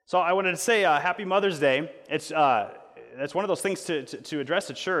So I wanted to say Happy Mother's Day. It's one of those things to address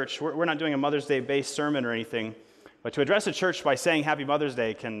at church. We're not doing a Mother's Day based sermon or anything, but to address a church by saying Happy Mother's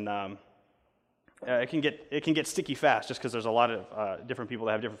Day it can get sticky fast, just because there's a lot of different people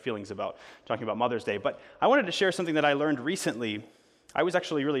that have different feelings about talking about Mother's Day. But I wanted to share something that I learned recently. I was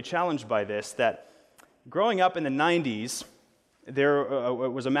actually really challenged by this, that growing up in the 90s, there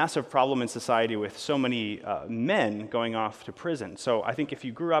was a massive problem in society with so many men going off to prison. So I think if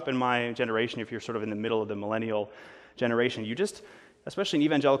you grew up in my generation, if you're sort of in the middle of the millennial generation, especially in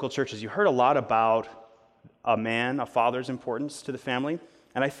evangelical churches, you heard a lot about a father's importance to the family.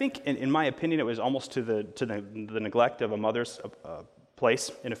 And I think, in my opinion, it was almost to the neglect of a mother's place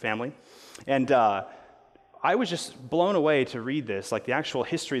in a family. And I was just blown away to read this, like the actual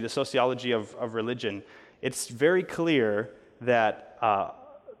history, the sociology of religion. It's very clear that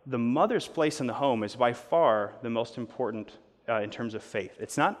the mother's place in the home is by far the most important in terms of faith.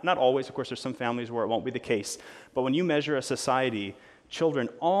 It's not always, of course, there's some families where it won't be the case, but when you measure a society, children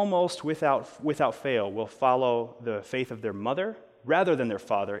almost without fail will follow the faith of their mother rather than their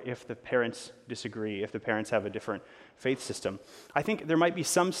father if the parents disagree, if the parents have a different faith system. I think there might be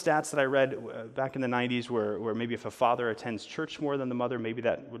some stats that I read back in the 90s where maybe if a father attends church more than the mother, maybe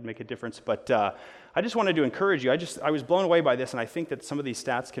that would make a difference. But I just wanted to encourage you. I was blown away by this, and I think that some of these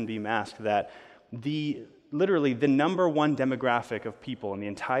stats can be masked, that literally the number one demographic of people in the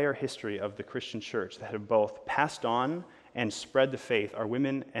entire history of the Christian church that have both passed on and spread the faith are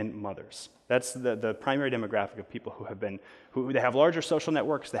women and mothers. That's the primary demographic of people who they have larger social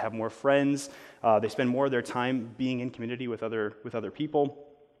networks, they have more friends, they spend more of their time being in community with other people,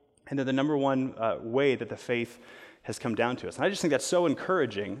 and they're the number one way that the faith has come down to us. And I just think that's so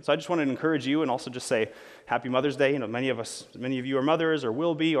encouraging. So I just wanted to encourage you and also just say Happy Mother's Day. You know, many of you are mothers or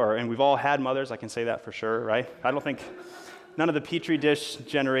will be, and we've all had mothers, I can say that for sure, right? I don't think none of the Petri dish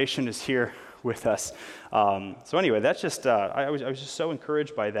generation is here with us. So anyway, that's just, I was just so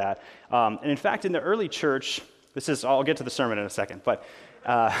encouraged by that. And in fact, in the early church, I'll get to the sermon in a second, but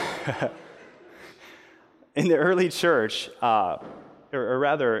in the early church, or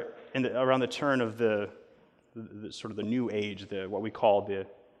rather around the turn of the sort of the new age, what we call the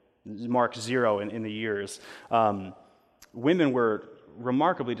Mark Zero in the years, women were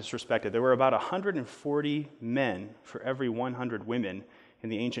remarkably disrespected. There were about 140 men for every 100 women in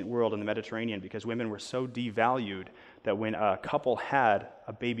the ancient world in the Mediterranean, because women were so devalued that when a couple had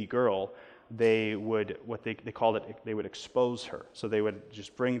a baby girl, they would, they called it, they would expose her. So they would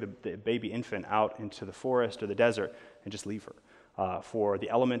just bring the baby infant out into the forest or the desert and just leave her for the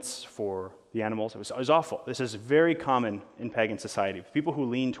elements, for the animals. It was awful. This is very common in pagan society. People who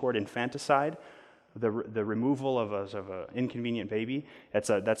lean toward infanticide, the removal of an inconvenient baby,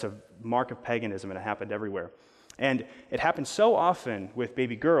 that's a mark of paganism, and it happened everywhere. And it happened so often with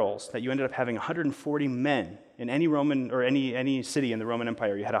baby girls that you ended up having 140 men in any Roman or any city in the Roman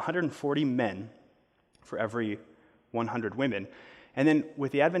Empire. You had 140 men for every 100 women. And then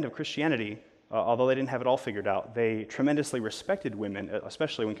with the advent of Christianity, although they didn't have it all figured out, they tremendously respected women,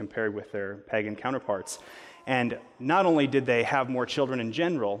 especially when compared with their pagan counterparts. And not only did they have more children in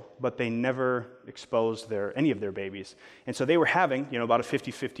general, but they never exposed any of their babies. And so they were having, about a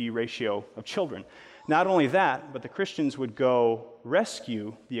 50-50 ratio of children. Not only that, but the Christians would go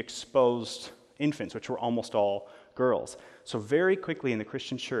rescue the exposed infants, which were almost all girls. So very quickly in the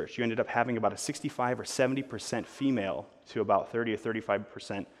Christian church, you ended up having about a 65 or 70% female to about 30 or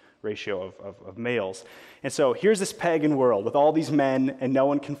 35% ratio of males. And so here's this pagan world with all these men, and no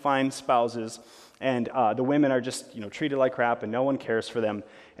one can find spouses, and the women are just treated like crap, and no one cares for them.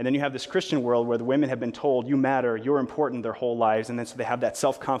 And then you have this Christian world where the women have been told, you matter, you're important their whole lives, and then so they have that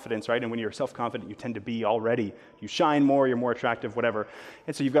self-confidence, right? And when you're self-confident, you tend to be already, you shine more, you're more attractive, whatever.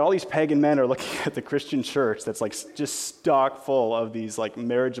 And so you've got all these pagan men are looking at the Christian church that's like just stock full of these like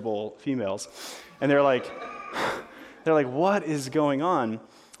marriageable females, and they're like, what is going on?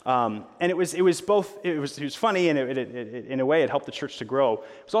 And it was funny, and in a way it helped the church to grow.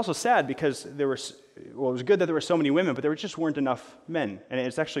 It was also sad because it was good that there were so many women, but there just weren't enough men. And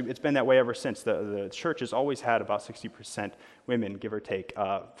it's been that way ever since. The church has always had about 60% women, give or take.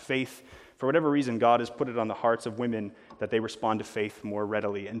 Faith, for whatever reason, God has put it on the hearts of women that they respond to faith more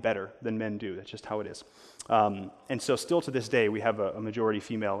readily and better than men do. That's just how it is. And so still to this day, we have a majority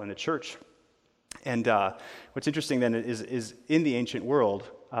female in the church. And what's interesting then is in the ancient world,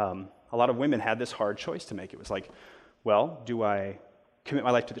 a lot of women had this hard choice to make. It was like, well, do I commit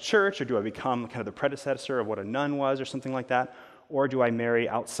my life to the church, or do I become kind of the predecessor of what a nun was or something like that, or do I marry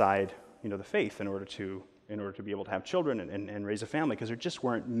outside the faith in order to be able to have children and raise a family? Because there just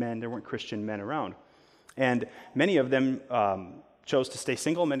weren't men, there weren't Christian men around. And many of them chose to stay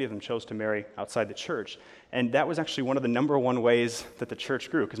single. Many of them chose to marry outside the church. And that was actually one of the number one ways that the church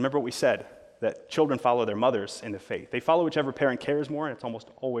grew. Because remember what we said, that children follow their mothers in the faith. They follow whichever parent cares more, and it's almost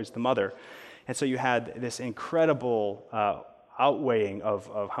always the mother. And so you had this incredible outweighing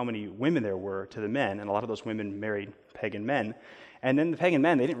of how many women there were to the men, and a lot of those women married pagan men. And then the pagan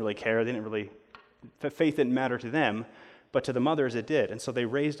men, they didn't really care. Faith didn't matter to them, but to the mothers it did. And so they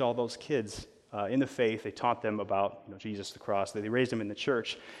raised all those kids in the faith. They taught them about Jesus, the cross. They raised them in the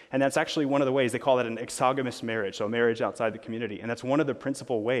church. And that's actually one of the ways, they call that an exogamous marriage, so a marriage outside the community. And that's one of the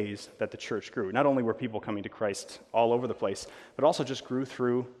principal ways that the church grew. Not only were people coming to Christ all over the place, but also just grew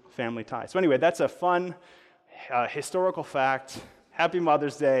through family ties. So anyway, that's a fun historical fact. Happy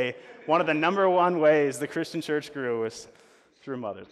Mother's Day. One of the number one ways the Christian church grew was through mothers.